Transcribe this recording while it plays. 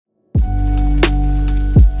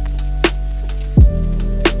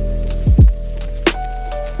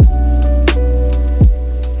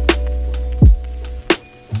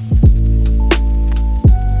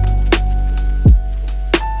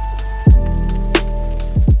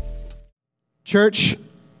Church,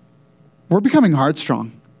 we're becoming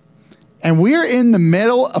Heartstrong. And we're in the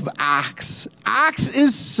middle of Acts. Acts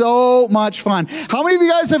is so much fun. How many of you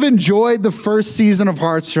guys have enjoyed the first season of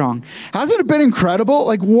Heartstrong? Hasn't it been incredible?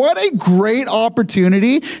 Like, what a great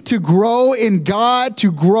opportunity to grow in God,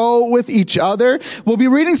 to grow with each other. We'll be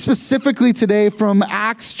reading specifically today from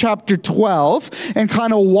Acts chapter 12 and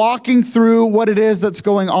kind of walking through what it is that's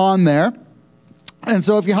going on there. And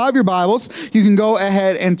so if you have your Bibles, you can go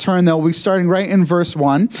ahead and turn there. We'll be starting right in verse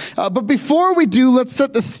 1. But before we do, let's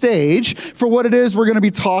set the stage for what it is we're going to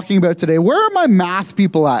be talking about today. Where are my math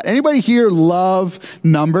people at? Anybody here love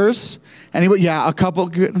numbers? Anybody? Yeah, a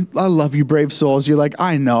couple. I love you, brave souls. You're like,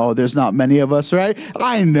 I know there's not many of us, right?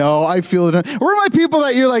 I know. I feel it. Where are my people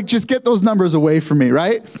that you're like, just get those numbers away from me,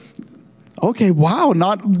 right? Okay, wow,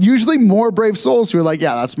 not usually more brave souls who are like,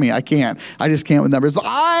 yeah, that's me. I just can't with numbers.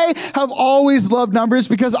 I have always loved numbers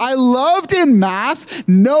because I loved in math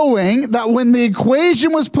knowing that when the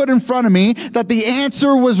equation was put in front of me, that the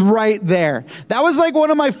answer was right there. That was like one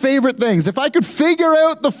of my favorite things. If I could figure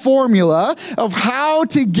out the formula of how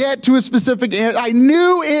to get to a specific answer, I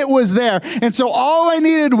knew it was there. And so all I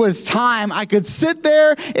needed was time. I could sit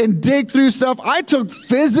there and dig through stuff. I took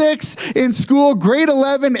physics in school, grade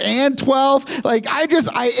 11 and 12. Like I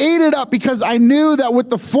ate it up because I knew that with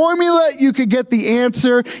the formula you could get the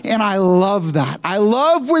answer, and I love that. I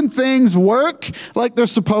love when things work like they're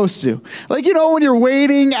supposed to. Like, you know, when you're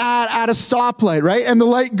waiting at a stoplight, right? And the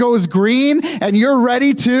light goes green and you're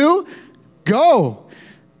ready to go.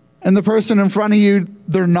 And the person in front of you,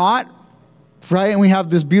 they're not. Right? And we have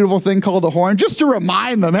this beautiful thing called a horn just to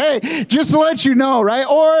remind them, hey, just to let you know, right?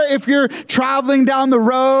 Or if you're traveling down the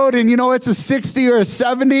road and you know it's a 60 or a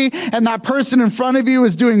 70 and that person in front of you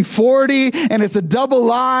is doing 40 and it's a double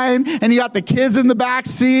line and you got the kids in the back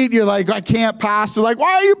seat, you're like, I can't pass. They're like,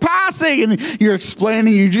 why are you passing? And you're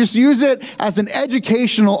explaining, you just use it as an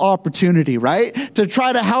educational opportunity, right? To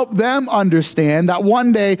try to help them understand that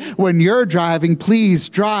one day when you're driving, please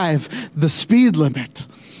drive the speed limit.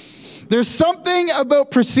 There's something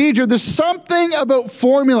about procedure. There's something about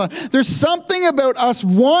formula. There's something about us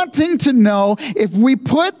wanting to know if we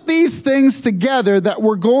put these things together that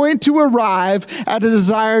we're going to arrive at a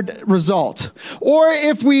desired result. Or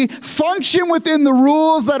if we function within the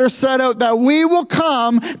rules that are set out, that we will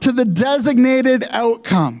come to the designated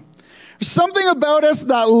outcome. Something about us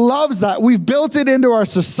that loves that. We've built it into our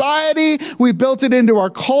society. We've built it into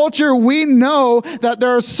our culture. We know that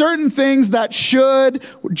there are certain things that should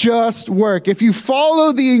just work. If you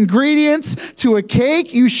follow the ingredients to a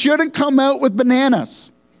cake, you shouldn't come out with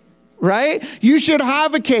bananas. Right? You should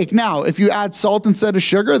have a cake. Now, if you add salt instead of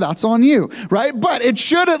sugar, that's on you, right? But it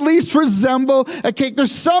should at least resemble a cake.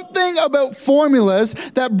 There's something about formulas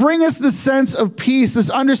that bring us the sense of peace, this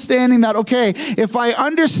understanding that, okay, if I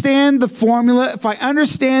understand the formula, if I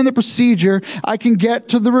understand the procedure, I can get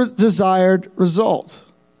to the desired result.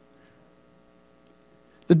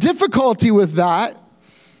 The difficulty with that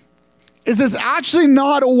is it's actually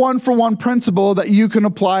not a one-for-one principle that you can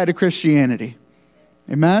apply to Christianity.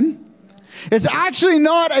 Amen? It's actually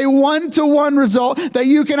not a one-to-one result that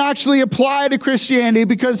you can actually apply to Christianity,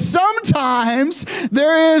 because sometimes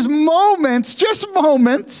there is moments, just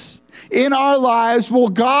moments in our lives where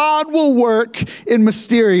God will work in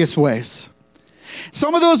mysterious ways.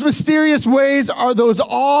 Some of those mysterious ways are those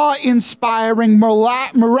awe-inspiring,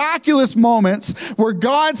 miraculous moments where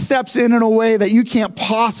God steps in a way that you can't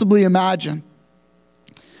possibly imagine.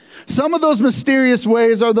 Some of those mysterious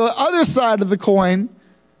ways are the other side of the coin,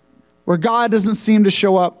 where God doesn't seem to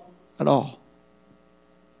show up at all.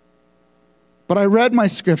 But I read my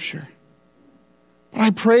scripture. But I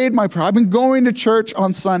prayed my prayer. I've been going to church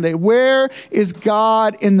on Sunday. Where is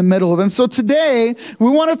God in the middle of it? And so today, we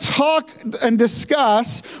want to talk and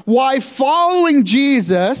discuss why following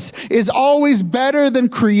Jesus is always better than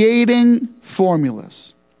creating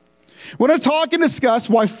formulas. We're going to talk and discuss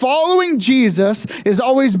why following Jesus is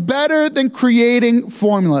always better than creating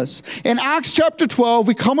formulas. In Acts chapter 12,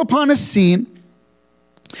 we come upon a scene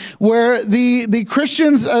where the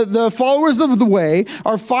Christians, the followers of the way,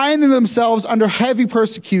 are finding themselves under heavy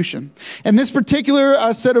persecution. In this particular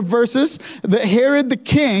set of verses, that Herod the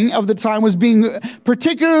king of the time was being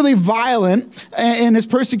particularly violent in his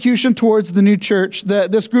persecution towards the new church,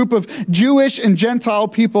 this group of Jewish and Gentile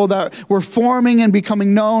people that were forming and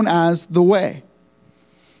becoming known as the Way.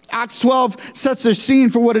 Acts 12 sets their scene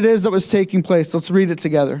for what it is that was taking place. Let's read it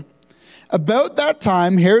together. About that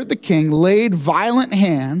time, Herod the king laid violent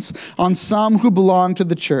hands on some who belonged to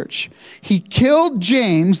the church. He killed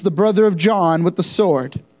James, the brother of John, with the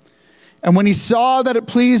sword. And when he saw that it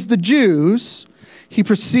pleased the Jews, he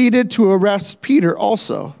proceeded to arrest Peter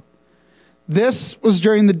also. This was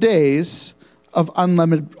during the days of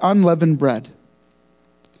unleavened bread.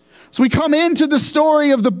 So we come into the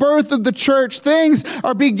story of the birth of the church. Things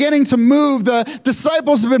are beginning to move. The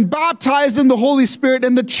disciples have been baptized in the Holy Spirit,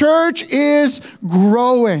 and the church is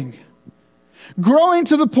growing. Growing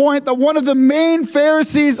to the point that one of the main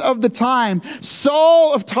Pharisees of the time,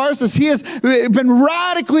 Saul of Tarsus, he has been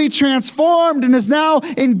radically transformed and is now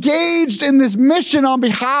engaged in this mission on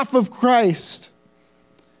behalf of Christ.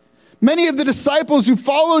 Many of the disciples who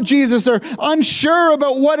follow Jesus are unsure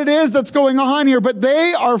about what it is that's going on here, but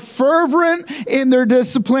they are fervent in their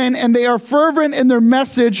discipline and they are fervent in their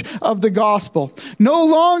message of the gospel. No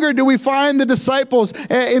longer do we find the disciples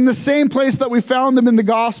in the same place that we found them in the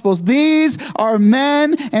Gospels. These are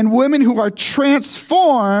men and women who are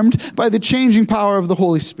transformed by the changing power of the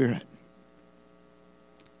Holy Spirit.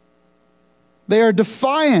 They are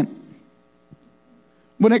defiant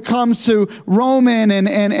when it comes to Roman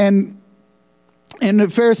and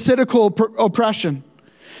Pharisaical oppression.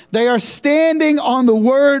 They are standing on the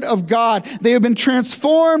word of God. They have been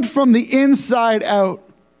transformed from the inside out.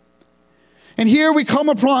 And here we come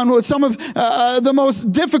upon some of the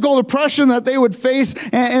most difficult oppression that they would face.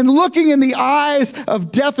 And looking in the eyes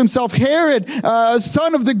of death himself, Herod,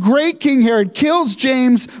 son of the great King Herod, kills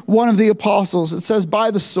James, one of the apostles. It says,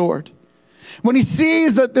 by the sword. When he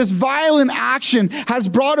sees that this violent action has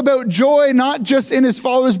brought about joy, not just in his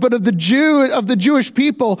followers, but of the Jewish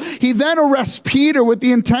people, he then arrests Peter with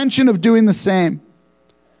the intention of doing the same.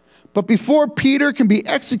 But before Peter can be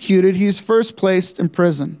executed, he is first placed in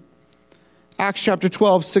prison. Acts chapter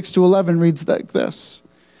 12, 6-11 reads like this.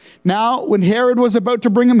 Now, when Herod was about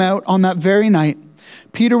to bring him out on that very night,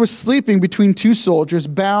 Peter was sleeping between two soldiers,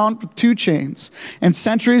 bound with two chains, and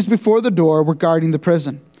sentries before the door were guarding the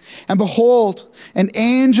prison. And behold, an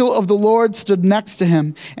angel of the Lord stood next to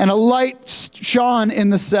him, and a light shone in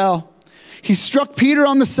the cell. He struck Peter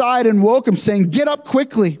on the side and woke him, saying, "Get up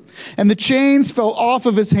quickly." And the chains fell off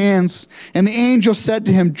of his hands. And the angel said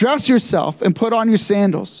to him, "Dress yourself and put on your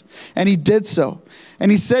sandals." And he did so. And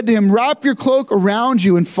he said to him, "Wrap your cloak around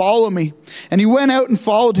you and follow me." And he went out and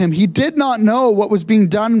followed him. He did not know that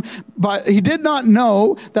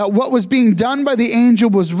what was being done by the angel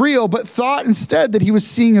was real, but thought instead that he was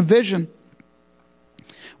seeing a vision.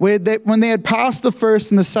 When they had passed the first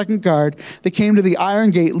and the second guard, they came to the iron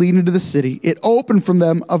gate leading to the city. It opened from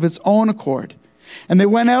them of its own accord. And they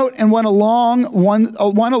went out and went along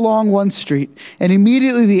one street. And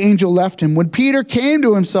immediately the angel left him. When Peter came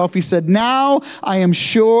to himself, he said, "Now I am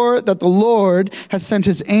sure that the Lord has sent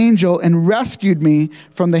his angel and rescued me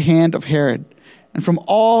from the hand of Herod and from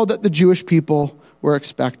all that the Jewish people were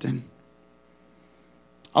expecting."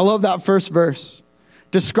 I love that first verse.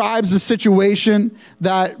 Describes the situation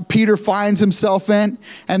that Peter finds himself in.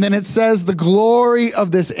 And then it says the glory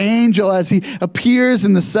of this angel as he appears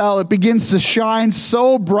in the cell, it begins to shine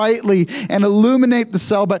so brightly and illuminate the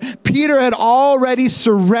cell. But Peter had already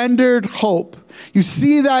surrendered hope. You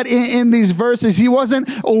see that in these verses. He wasn't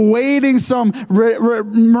awaiting some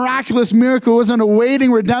miraculous miracle. He wasn't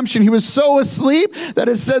awaiting redemption. He was so asleep that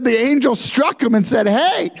it said the angel struck him and said,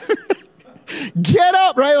 "Hey, get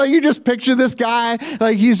up," right? Like you just picture this guy,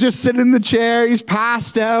 like he's just sitting in the chair, he's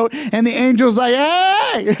passed out, and the angel's like,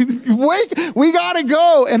 "Hey, wake, we gotta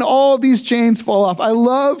go." And all these chains fall off. I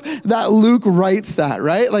love that Luke writes that,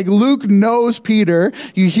 right? Like Luke knows Peter.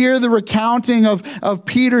 You hear the recounting of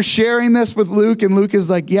Peter sharing this with Luke, and Luke is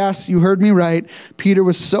like, "Yes, you heard me right. Peter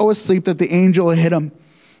was so asleep that the angel hit him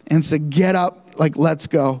and said, 'Get up, like let's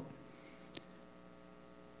go.'"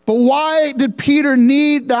 But why did Peter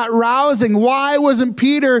need that rousing? Why wasn't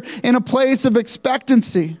Peter in a place of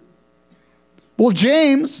expectancy? Well,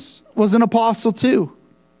 James was an apostle too.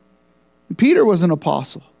 Peter was an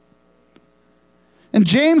apostle. And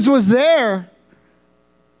James was there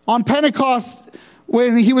on Pentecost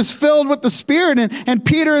when he was filled with the Spirit. And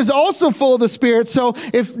Peter is also full of the Spirit. So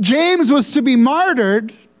if James was to be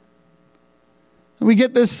martyred, we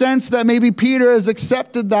get this sense that maybe Peter has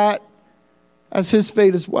accepted that as his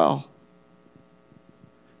fate as well.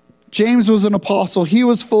 James was an apostle. He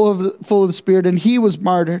was full of the Spirit, and he was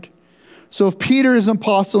martyred. So if Peter is an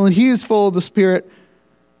apostle and he is full of the Spirit,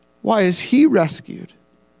 why is he rescued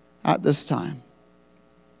at this time?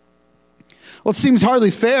 Well, it seems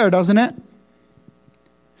hardly fair, doesn't it?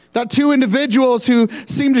 That two individuals who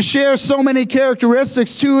seem to share so many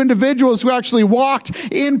characteristics, two individuals who actually walked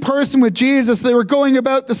in person with Jesus, they were going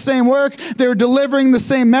about the same work, they were delivering the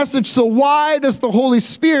same message. So why does the Holy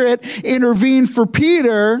Spirit intervene for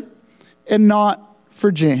Peter and not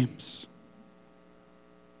for James?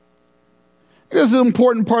 This is an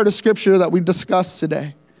important part of Scripture that we discuss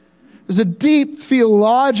today. There's a deep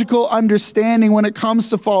theological understanding when it comes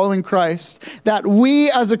to following Christ that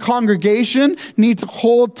we as a congregation need to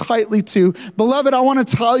hold tightly to. Beloved, I want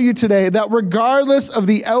to tell you today that regardless of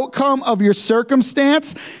the outcome of your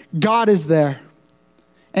circumstance, God is there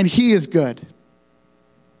and He is good.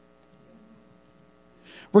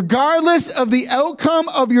 Regardless of the outcome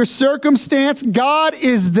of your circumstance, God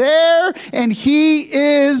is there and He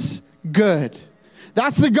is good.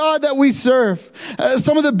 That's the God that we serve.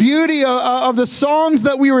 Some of the beauty of the songs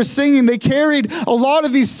that we were singing, they carried a lot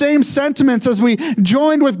of these same sentiments as we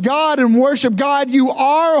joined with God in worship. God, you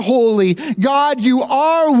are holy. God, you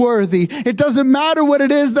are worthy. It doesn't matter what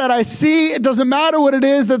it is that I see. It doesn't matter what it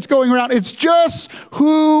is that's going around. It's just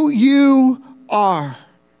who you are.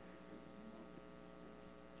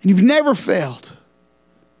 And you've never failed.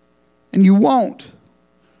 And you won't.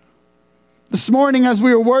 This morning as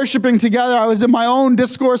we were worshiping together, I was in my own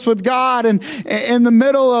discourse with God and in the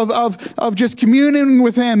middle of just communing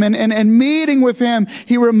with Him and meeting with Him.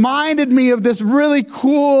 He reminded me of this really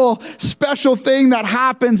cool, special thing that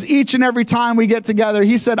happens each and every time we get together.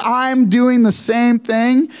 He said, I'm doing the same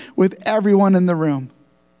thing with everyone in the room.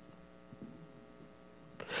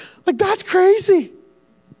 Like, that's crazy.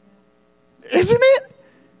 Isn't it?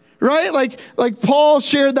 Right? Like Paul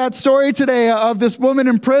shared that story today of this woman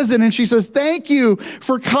in prison, and she says, thank you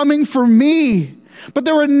for coming for me. But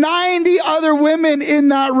there were 90 other women in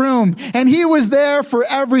that room, and he was there for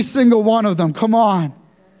every single one of them. Come on.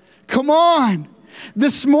 Come on.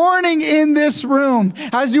 This morning in this room,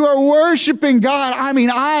 as you are worshiping God,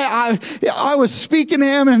 I was speaking to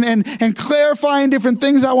Him and clarifying different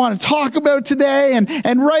things I want to talk about today.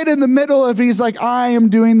 And right in the middle of it, He's like, I am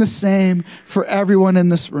doing the same for everyone in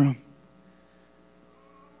this room.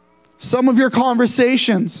 Some of your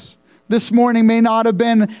conversations this morning may not have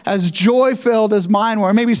been as joy-filled as mine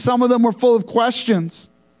were. Maybe some of them were full of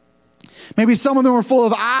questions. Maybe some of them were full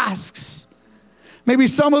of asks. Maybe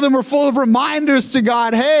some of them were full of reminders to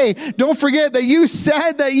God. Hey, don't forget that you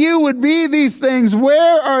said that you would be these things.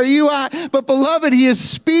 Where are you at? But beloved, He is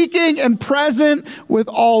speaking and present with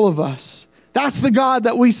all of us. That's the God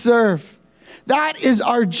that we serve. That is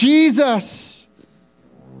our Jesus.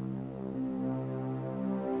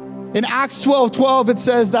 In Acts 12:12, it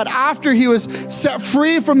says that after He was set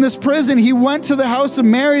free from this prison, He went to the house of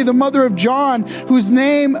Mary, the mother of John, whose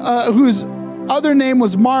other name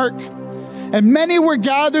was Mark. And many were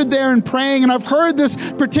gathered there and praying. And I've heard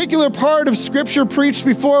this particular part of Scripture preached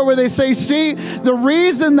before where they say, see, the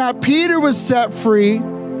reason that Peter was set free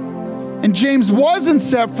and James wasn't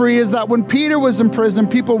set free is that when Peter was in prison,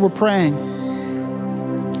 people were praying.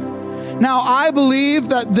 Now, I believe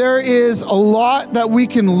that there is a lot that we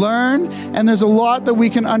can learn and there's a lot that we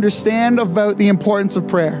can understand about the importance of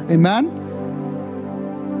prayer. Amen?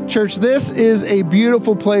 Church, this is a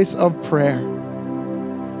beautiful place of prayer.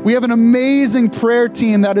 We have an amazing prayer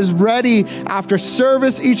team that is ready after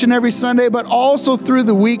service each and every Sunday, but also through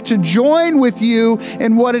the week to join with you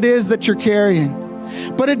in what it is that you're carrying.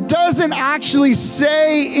 But it doesn't actually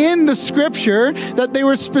say in the Scripture that they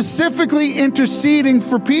were specifically interceding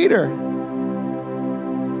for Peter.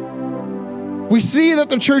 We see that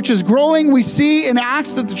the church is growing. We see in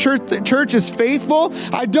Acts that the church is faithful.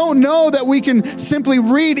 I don't know that we can simply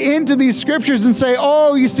read into these scriptures and say,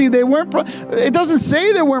 oh, you see, they weren't. It doesn't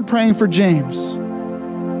say they weren't praying for James.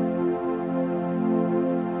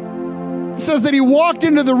 It says that he walked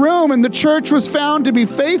into the room and the church was found to be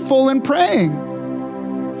faithful in praying.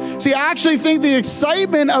 See, I actually think the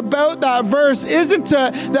excitement about that verse isn't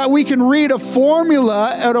that we can read a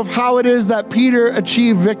formula out of how it is that Peter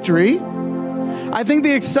achieved victory. I think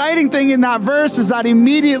the exciting thing in that verse is that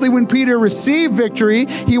immediately when Peter received victory,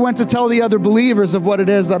 he went to tell the other believers of what it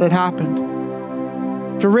is that had happened.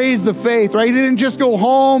 To raise the faith, right? He didn't just go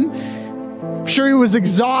home. I'm sure he was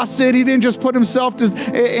exhausted. He didn't just put himself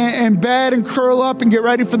in bed and curl up and get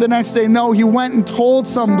ready for the next day. No, he went and told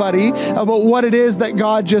somebody about what it is that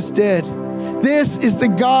God just did. This is the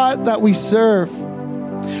God that we serve.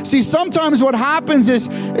 See, sometimes what happens is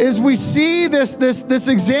we see this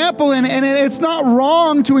example, and it's not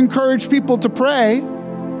wrong to encourage people to pray.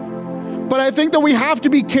 But I think that we have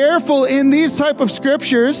to be careful in these type of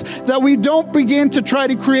scriptures that we don't begin to try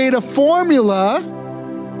to create a formula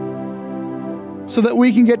so that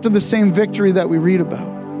we can get to the same victory that we read about.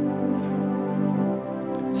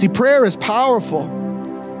 See, prayer is powerful.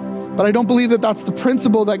 But I don't believe that that's the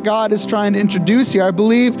principle that God is trying to introduce here. I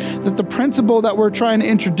believe that the principle that we're trying to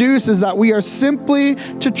introduce is that we are simply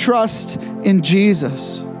to trust in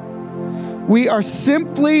Jesus. We are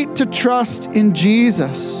simply to trust in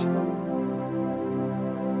Jesus.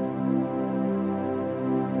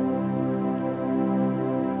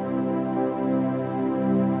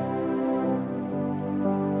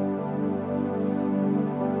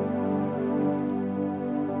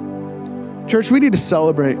 Church, we need to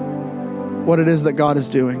celebrate what it is that God is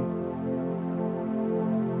doing.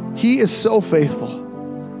 He is so faithful,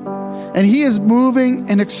 and He is moving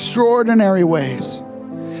in extraordinary ways.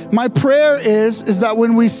 My prayer is that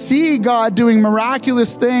when we see God doing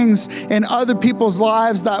miraculous things in other people's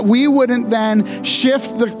lives, that we wouldn't then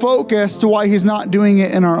shift the focus to why He's not doing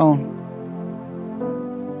it in our own.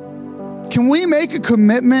 Can we make a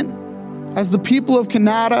commitment as the people of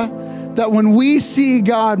Kanata that when we see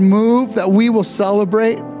God move, that we will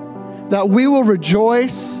celebrate, that we will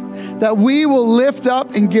rejoice, that we will lift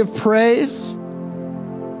up and give praise?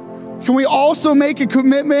 Can we also make a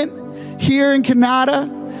commitment here in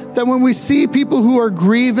Kanata that when we see people who are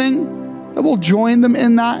grieving, that we'll join them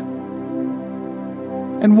in that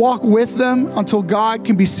and walk with them until God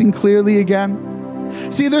can be seen clearly again?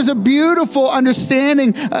 See, there's a beautiful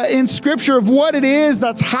understanding in Scripture of what it is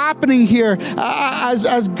that's happening here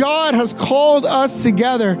as God has called us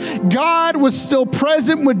together. God was still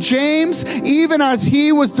present with James even as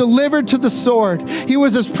he was delivered to the sword. He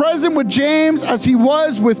was as present with James as he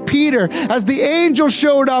was with Peter. As the angel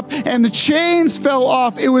showed up and the chains fell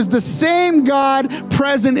off, it was the same God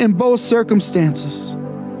present in both circumstances.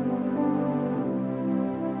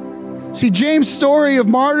 See, James' story of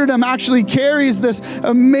martyrdom actually carries this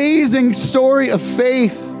amazing story of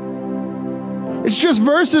faith. It's just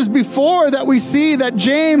verses before that we see that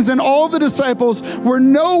James and all the disciples were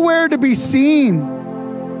nowhere to be seen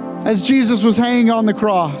as Jesus was hanging on the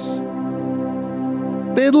cross.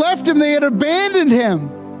 They had left Him, they had abandoned Him.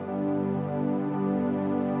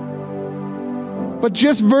 But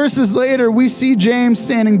just verses later, we see James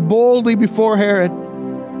standing boldly before Herod.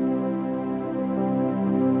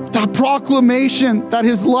 That proclamation that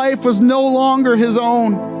his life was no longer his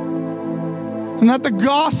own. And that the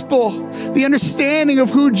gospel, the understanding of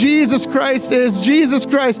who Jesus Christ is, Jesus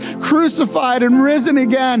Christ crucified and risen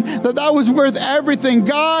again, that was worth everything.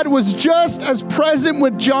 God was just as present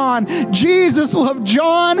with John. Jesus loved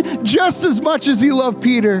John just as much as He loved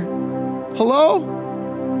Peter. Hello?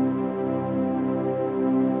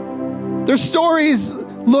 Their stories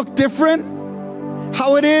look different.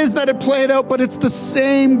 How it is that it played out, but it's the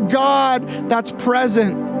same God that's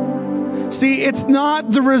present. See, it's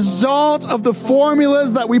not the result of the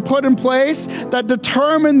formulas that we put in place that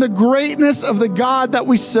determine the greatness of the God that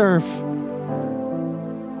we serve.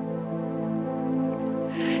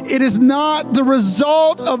 It is not the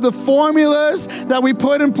result of the formulas that we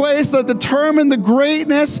put in place that determine the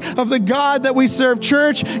greatness of the God that we serve.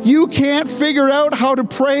 Church, you can't figure out how to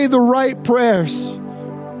pray the right prayers.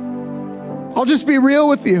 I'll just be real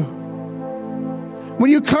with you.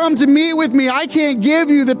 When you come to meet with me, I can't give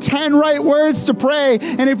you the 10 right words to pray.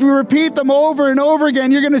 And if you repeat them over and over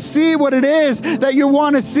again, you're going to see what it is that you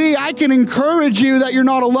want to see. I can encourage you that you're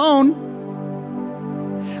not alone.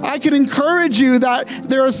 I can encourage you that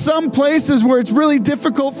there are some places where it's really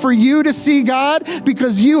difficult for you to see God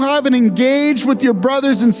because you haven't engaged with your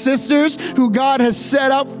brothers and sisters who God has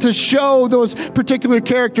set up to show those particular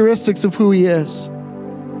characteristics of who He is.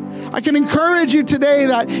 I can encourage you today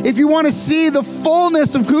that if you want to see the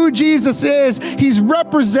fullness of who Jesus is, He's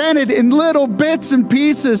represented in little bits and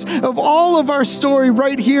pieces of all of our story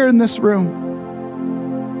right here in this room.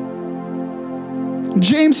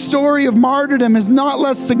 James' story of martyrdom is not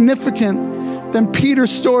less significant than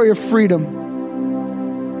Peter's story of freedom.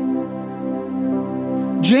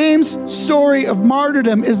 James' story of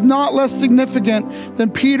martyrdom is not less significant than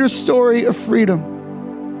Peter's story of freedom.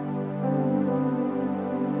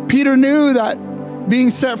 Peter knew that being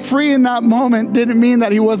set free in that moment didn't mean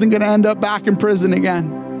that he wasn't going to end up back in prison again.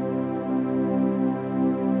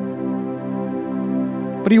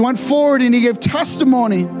 But he went forward and he gave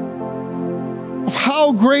testimony of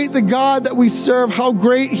how great the God that we serve, how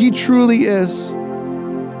great He truly is.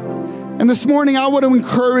 And this morning, I want to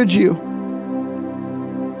encourage you.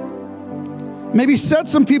 Maybe set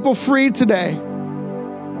some people free today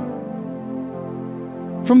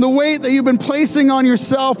from the weight that you've been placing on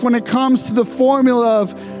yourself when it comes to the formula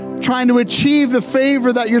of trying to achieve the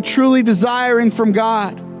favor that you're truly desiring from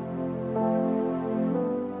God.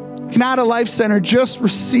 Kanata Life Center, just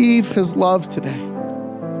receive His love today.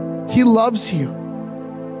 He loves you.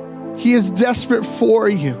 He is desperate for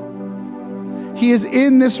you. He is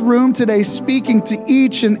in this room today speaking to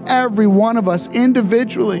each and every one of us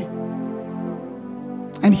individually.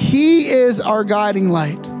 And He is our guiding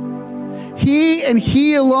light. He and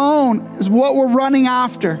He alone is what we're running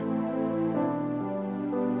after.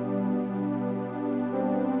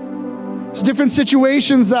 There's different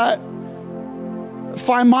situations that I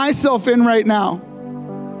find myself in right now.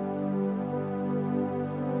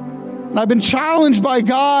 And I've been challenged by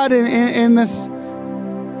God in this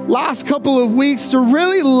last couple of weeks to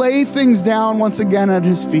really lay things down once again at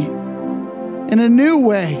his feet in a new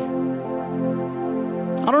way.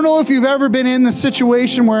 I don't know if you've ever been in the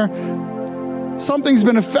situation where something's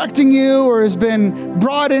been affecting you or has been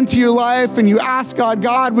brought into your life and you ask God,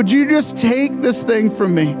 God, would you just take this thing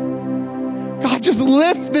from me? God, just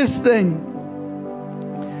lift this thing.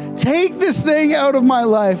 Take this thing out of my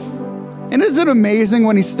life. And isn't it amazing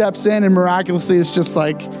when he steps in and miraculously it's just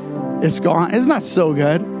like, it's gone? Isn't that so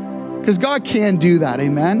good? Because God can do that,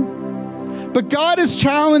 amen? But God has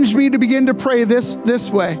challenged me to begin to pray this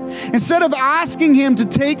way. Instead of asking him to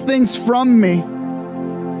take things from me,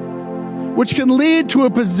 which can lead to a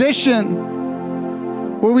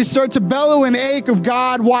position where we start to bellow and ache of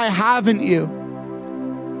God, why haven't you?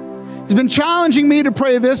 He's been challenging me to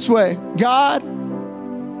pray this way. God,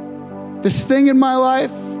 this thing in my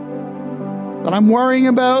life that I'm worrying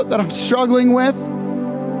about, that I'm struggling with,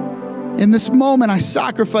 in this moment, I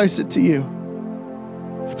sacrifice it to you.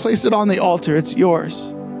 I place it on the altar. It's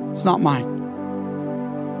yours. It's not mine.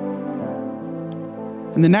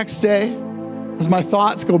 And the next day, as my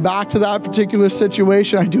thoughts go back to that particular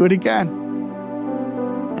situation, I do it again.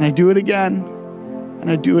 And I do it again.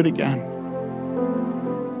 And I do it again.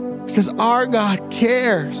 Because our God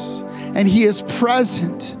cares. And he is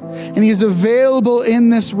present. And he is available in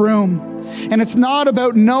this room. And it's not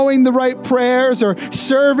about knowing the right prayers or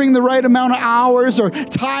serving the right amount of hours or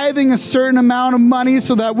tithing a certain amount of money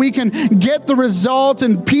so that we can get the result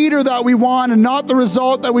in Peter that we want and not the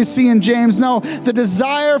result that we see in James. No, the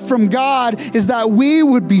desire from God is that we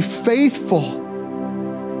would be faithful,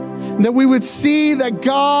 that we would see that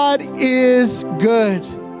God is good.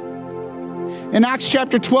 In Acts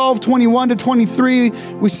chapter 12, 21 to 23,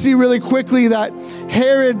 we see really quickly that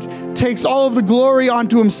Herod takes all of the glory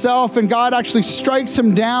onto himself and God actually strikes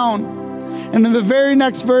him down. And in the very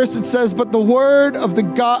next verse it says, but the word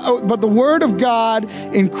of God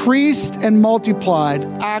increased and multiplied.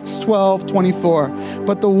 Acts 12, 24.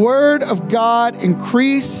 But the word of God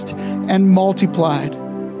increased and multiplied.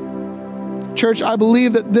 Church, I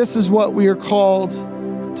believe that this is what we are called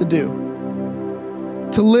to do.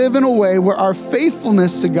 To live in a way where our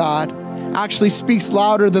faithfulness to God actually speaks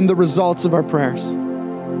louder than the results of our prayers.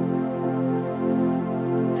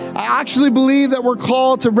 I actually believe that we're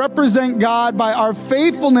called to represent God by our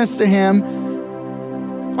faithfulness to him,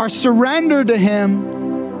 our surrender to him,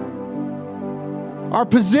 our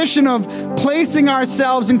position of placing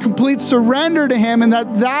ourselves in complete surrender to him, and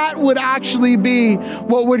that would actually be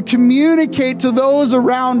what would communicate to those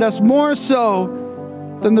around us more so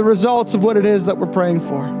than the results of what it is that we're praying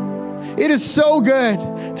for. It is so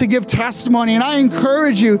good to give testimony, and I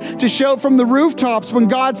encourage you to shout from the rooftops when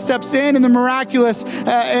God steps in the miraculous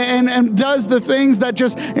and does the things that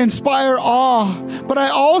just inspire awe. But I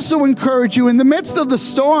also encourage you in the midst of the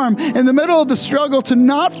storm, in the middle of the struggle, to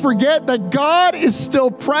not forget that God is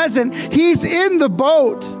still present. He's in the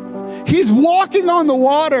boat. He's walking on the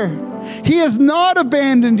water. He has not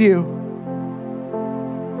abandoned you.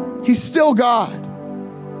 He's still God.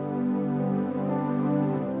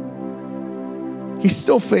 He's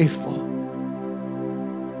still faithful.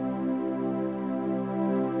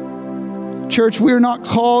 Church, we are not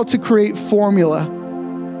called to create formula.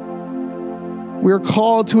 We are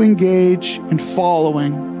called to engage in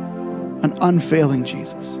following an unfailing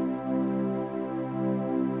Jesus.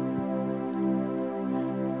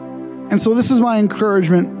 And so this is my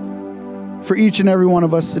encouragement for each and every one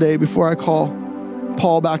of us today before I call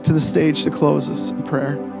Paul back to the stage to close us in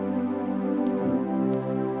prayer.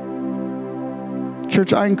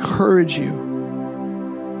 Church, I encourage you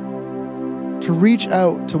to reach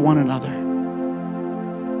out to one another.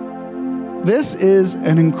 This is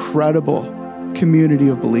an incredible community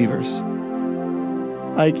of believers.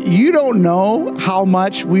 Like, you don't know how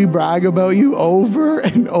much we brag about you over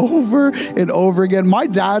and over and over again. My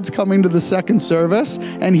dad's coming to the second service,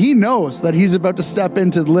 and he knows that he's about to step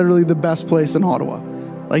into literally the best place in Ottawa.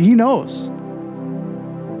 Like, he knows.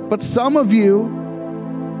 But some of you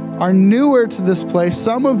are newer to this place.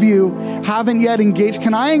 Some of you haven't yet engaged.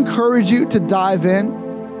 Can I encourage you to dive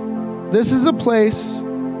in? This is a place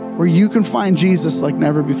where you can find Jesus like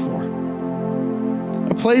never before.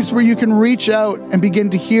 A place where you can reach out and begin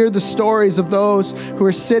to hear the stories of those who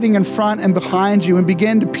are sitting in front and behind you and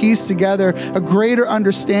begin to piece together a greater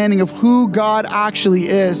understanding of who God actually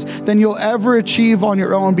is than you'll ever achieve on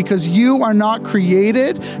your own, because you are not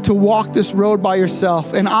created to walk this road by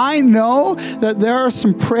yourself. And I know that there are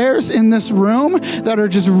some prayers in this room that are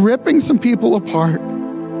just ripping some people apart.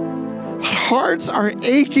 Hearts are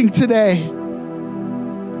aching today.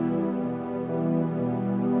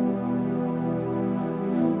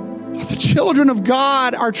 The children of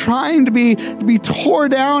God are trying to be tore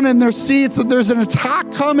down in their seats, that there's an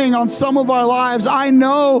attack coming on some of our lives. I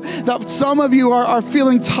know that some of you are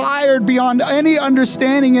feeling tired beyond any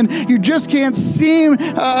understanding, and you just can't seem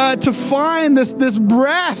to find this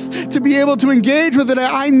breath to be able to engage with it.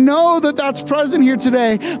 I know that that's present here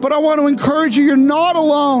today, but I want to encourage you, you're not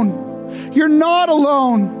alone. You're not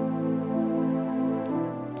alone.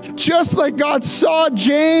 Just like God saw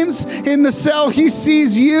James in the cell, he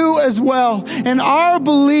sees you as well. And our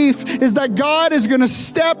belief is that God is going to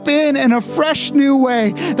step in a fresh new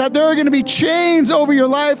way, that there are going to be chains over your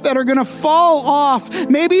life that are going to fall off.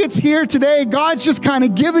 Maybe it's here today. God's just kind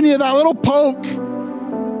of giving you that little poke.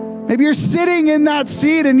 Maybe you're sitting in that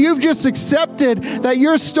seat and you've just accepted that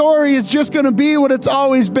your story is just going to be what it's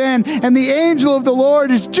always been. And the angel of the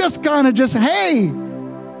Lord is just kind of hey,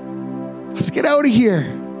 let's get out of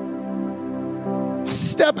here.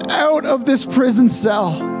 Step out of this prison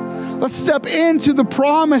cell. Let's step into the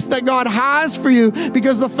promise that God has for you,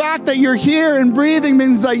 because the fact that you're here and breathing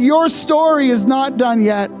means that your story is not done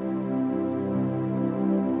yet.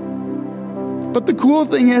 But the cool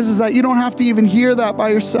thing is that you don't have to even hear that by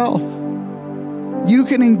yourself. You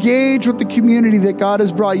can engage with the community that God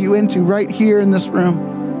has brought you into right here in this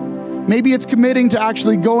room. Maybe it's committing to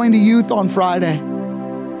actually going to youth on Friday.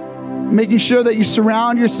 Making sure that you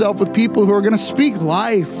surround yourself with people who are going to speak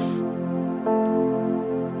life.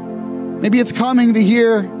 Maybe it's coming to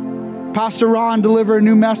hear Pastor Ron deliver a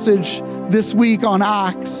new message this week on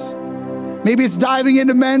Acts. Maybe it's diving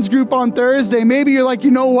into men's group on Thursday. Maybe you're like,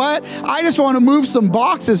 you know what? I just want to move some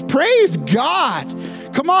boxes. Praise God.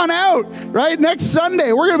 Come on out, right? Next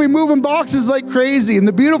Sunday, we're going to be moving boxes like crazy. And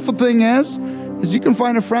the beautiful thing is you can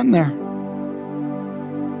find a friend there.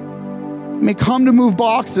 You may come to move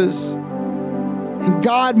boxes, and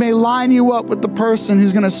God may line you up with the person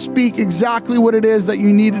who's going to speak exactly what it is that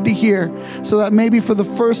you needed to hear, so that maybe for the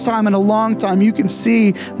first time in a long time, you can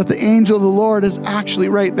see that the angel of the Lord is actually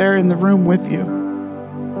right there in the room with you.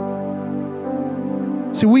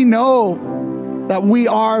 See, we know that we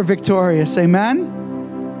are victorious.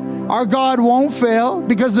 Amen? Our God won't fail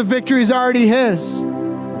because the victory is already His.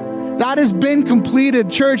 That has been completed.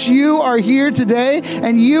 Church, you are here today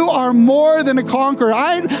and you are more than a conqueror.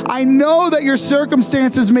 I know that your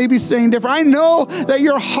circumstances may be saying different. I know that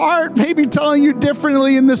your heart may be telling you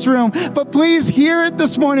differently in this room. But please hear it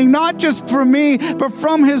this morning, not just from me, but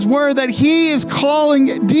from His word, that He is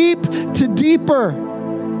calling deep to deeper.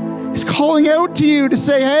 He's calling out to you to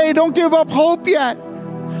say, hey, don't give up hope yet.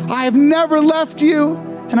 I have never left you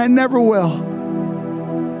and I never will.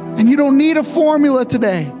 And you don't need a formula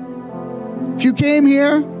today. If you came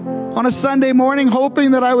here on a Sunday morning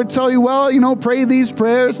hoping that I would tell you, well, pray these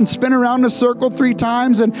prayers and spin around in a circle 3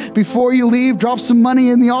 times, and before you leave, drop some money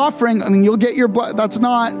in the offering, and then you'll get your blood.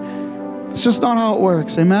 It's just not how it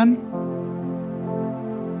works. Amen?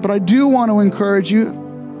 But I do want to encourage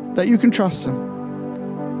you that you can trust Him.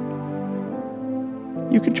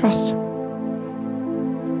 You can trust Him.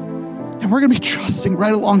 And we're going to be trusting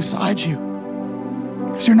right alongside you,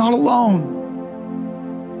 because you're not alone.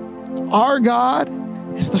 Our God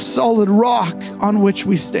is the solid rock on which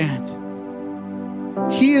we stand.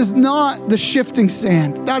 He is not the shifting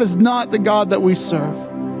sand. That is not the God that we serve.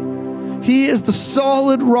 He is the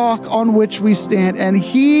solid rock on which we stand, and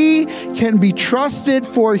He can be trusted,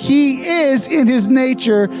 for He is in His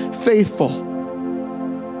nature faithful.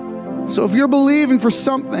 So if you're believing for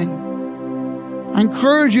something, I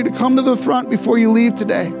encourage you to come to the front before you leave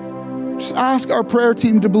today. Just ask our prayer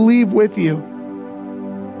team to believe with you.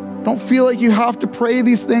 Don't feel like you have to pray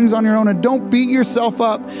these things on your own, and don't beat yourself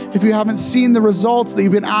up if you haven't seen the results that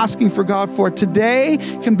you've been asking for God for. Today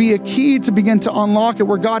can be a key to begin to unlock it,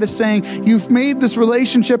 where God is saying, you've made this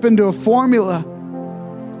relationship into a formula,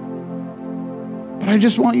 but I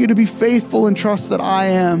just want you to be faithful and trust that I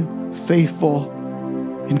am faithful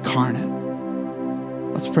incarnate.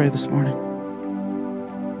 Let's pray this morning.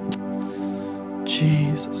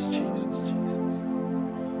 Jesus.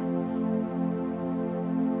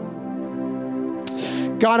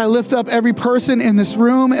 God, I lift up every person in this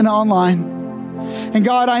room and online. And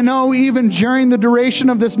God, I know even during the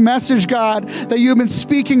duration of this message, God, that you've been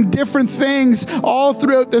speaking different things all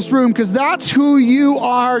throughout this room, because that's who you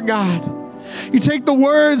are, God. You take the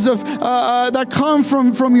words of that come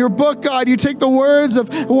from your book, God. You take the words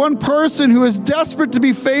of one person who is desperate to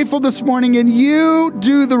be faithful this morning, and you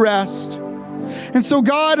do the rest. And so,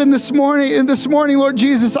 God, in this morning, Lord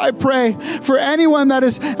Jesus, I pray for anyone that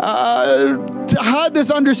is had this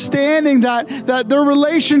understanding that their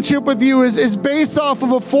relationship with you is based off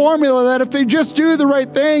of a formula that if they just do the right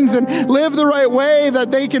things and live the right way,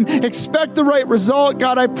 that they can expect the right result.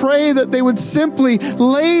 God, I pray that they would simply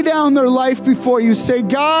lay down their life before you. Say,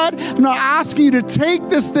 God, I'm not asking you to take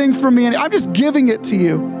this thing from me, and I'm just giving it to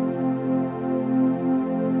you.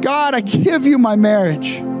 God, I give you my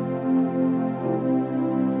marriage.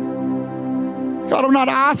 God, I'm not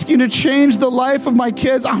asking you to change the life of my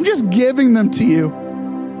kids. I'm just giving them to you.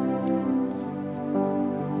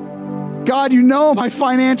 God, you know my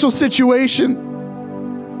financial situation.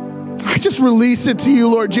 I just release it to you,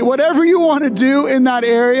 Lord. Whatever you want to do in that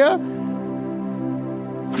area,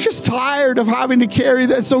 I'm just tired of having to carry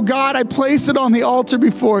that. So God, I place it on the altar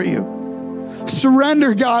before you.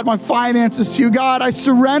 Surrender, God, my finances to you. God, I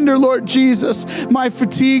surrender, Lord Jesus, my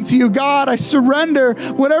fatigue to you. God, I surrender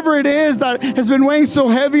whatever it is that has been weighing so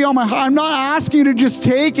heavy on my heart. I'm not asking you to just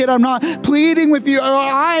take it. I'm not pleading with you.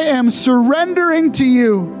 I am surrendering to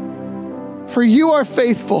you, for you are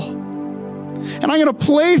faithful. And I'm going to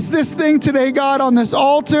place this thing today, God, on this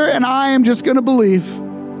altar, and I am just going to believe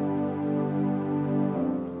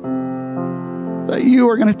that you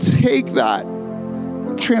are going to take that,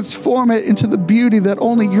 transform it into the beauty that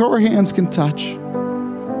only your hands can touch.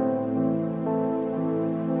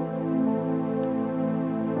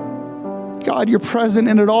 God, you're present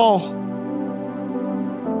in it all.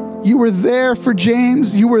 You were there for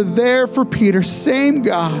James. You were there for Peter. Same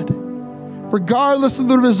God. Regardless of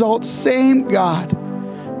the results, same God.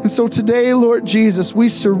 And so today, Lord Jesus, we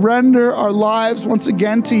surrender our lives once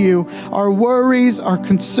again to you. Our worries, our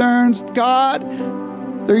concerns, God,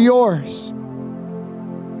 they're yours.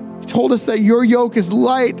 You told us that your yoke is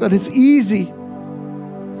light, that it's easy.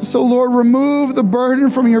 So, Lord, remove the burden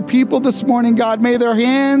from your people this morning, God. May their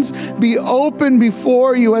hands be open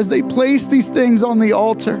before you as they place these things on the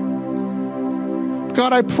altar.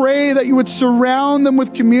 God, I pray that you would surround them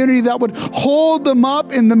with community that would hold them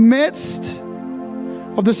up in the midst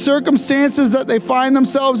of the circumstances that they find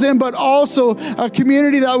themselves in, but also a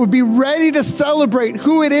community that would be ready to celebrate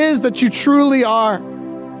who it is that you truly are.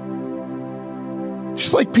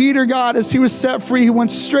 Just like Peter, God, as he was set free, he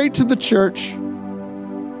went straight to the church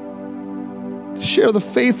to share the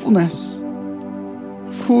faithfulness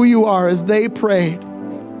of who you are as they prayed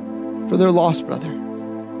for their lost brother.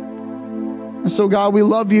 And so, God, we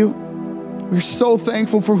love you. We're so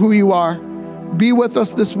thankful for who you are. Be with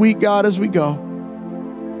us this week, God, as we go.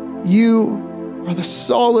 You are the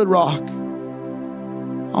solid rock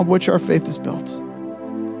on which our faith is built,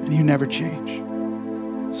 and you never change.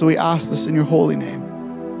 So we ask this in your holy name.